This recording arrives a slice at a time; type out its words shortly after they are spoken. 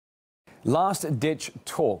Last-ditch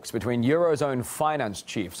talks between Eurozone finance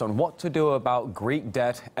chiefs on what to do about Greek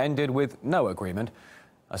debt ended with no agreement.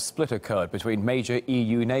 A split occurred between major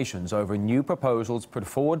EU nations over new proposals put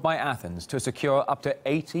forward by Athens to secure up to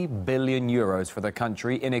 80 billion euros for the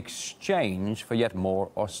country in exchange for yet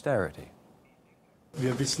more austerity. We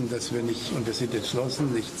are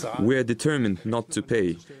determined not to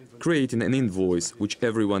pay, creating an invoice which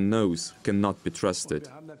everyone knows cannot be trusted.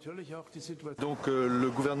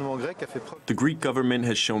 The Greek government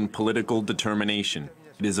has shown political determination.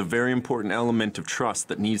 It is a very important element of trust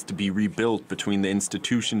that needs to be rebuilt between the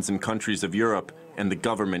institutions and countries of Europe and the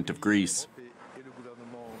government of Greece.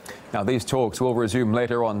 Now, these talks will resume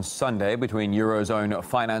later on Sunday between Eurozone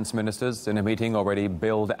finance ministers in a meeting already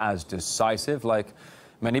billed as decisive, like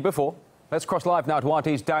many before. Let's cross live now to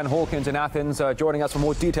RT's Dan Hawkins in Athens, joining us for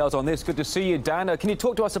more details on this. Good to see you, Dan. Can you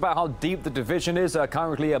talk to us about how deep the division is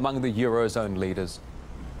currently among the Eurozone leaders?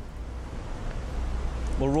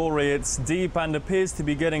 Well, Rory, it's deep and appears to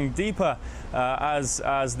be getting deeper as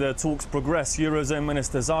the talks progress. Eurozone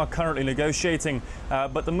ministers are currently negotiating,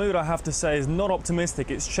 but the mood, I have to say, is not optimistic.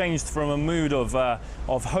 It's changed from a mood of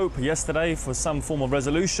hope yesterday for some form of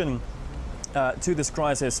resolution to this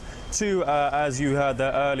crisis to, as you heard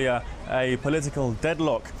there earlier, a political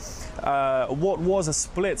deadlock. What was a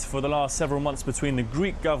split for the last several months between the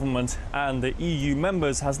Greek government and the EU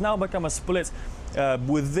members has now become a split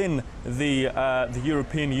within the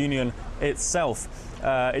European Union itself.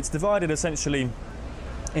 It's divided essentially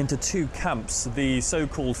into two camps: the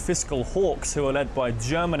so-called fiscal hawks, who are led by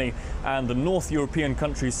Germany, and the North European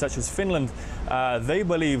countries such as Finland. They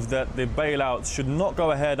believe that the bailout should not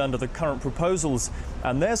go ahead under the current proposals,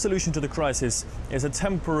 and their solution to the crisis is a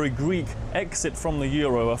temporary Greek exit from the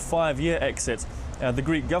euro, a 5-year exit. The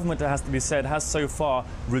Greek government, it has to be said, has so far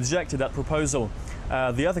rejected that proposal.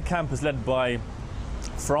 The other camp is led by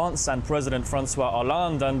France and President François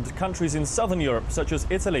Hollande, and countries in southern Europe, such as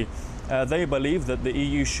Italy. They believe that the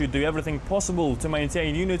EU should do everything possible to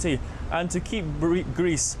maintain unity and to keep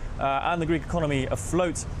Greece and the Greek economy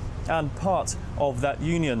afloat and part of that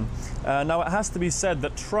union. Now, it has to be said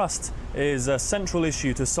that trust is a central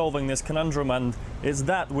issue to solving this conundrum, and it's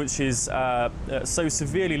that which is so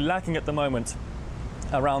severely lacking at the moment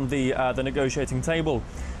around the negotiating table.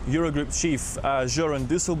 Eurogroup chief Jeroen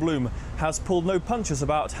Dijsselbloem has pulled no punches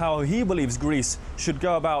about how he believes Greece should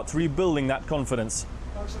go about rebuilding that confidence.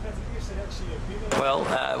 Well,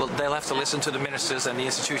 they'll have to listen to the ministers and the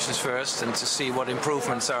institutions first and to see what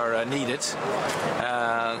improvements are needed.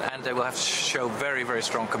 And they will have to show very, very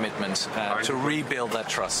strong commitment to rebuild that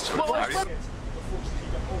trust.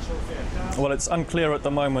 Well, it's unclear at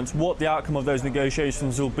the moment what the outcome of those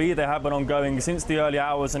negotiations will be. They have been ongoing since the early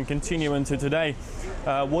hours and continue into today.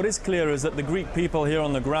 What is clear is that the Greek people here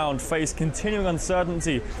on the ground face continuing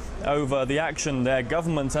uncertainty over the action their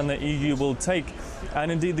government and the EU will take.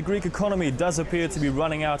 And indeed, the Greek economy does appear to be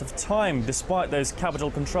running out of time, despite those capital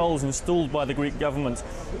controls installed by the Greek government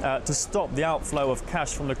to stop the outflow of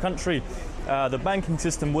cash from the country. The banking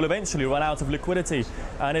system will eventually run out of liquidity,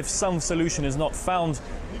 and if some solution is not found,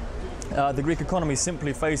 the Greek economy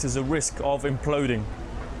simply faces a risk of imploding.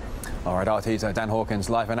 All right, RT's Dan Hawkins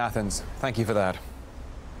live in Athens. Thank you for that.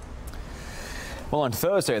 Well, on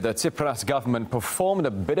Thursday, the Tsipras government performed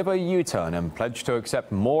a bit of a U-turn and pledged to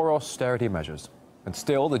accept more austerity measures. But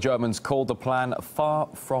still, the Germans called the plan far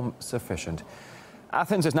from sufficient.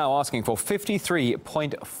 Athens is now asking for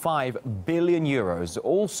 53.5 billion euros,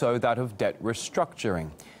 also that of debt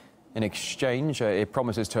restructuring. In exchange, it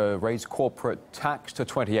promises to raise corporate tax to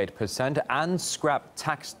 28% and scrap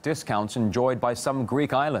tax discounts enjoyed by some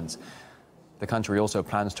Greek islands. The country also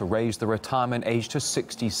plans to raise the retirement age to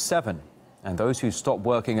 67, and those who stop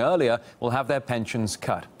working earlier will have their pensions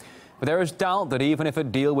cut. But there is doubt that even if a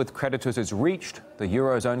deal with creditors is reached, the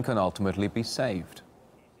Eurozone can ultimately be saved.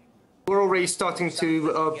 We're already starting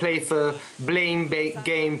to play for blame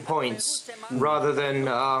game points rather than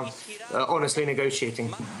honestly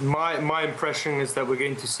negotiating. My impression is that we're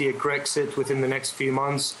going to see a Grexit within the next few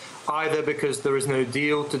months, either because there is no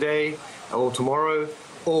deal today or tomorrow,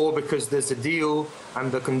 or because there's a deal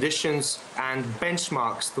and the conditions and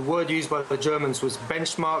benchmarks, the word used by the Germans was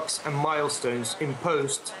benchmarks and milestones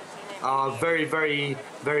imposed are very, very,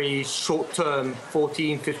 very short term,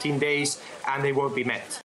 14, 15 days, and they won't be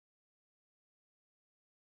met.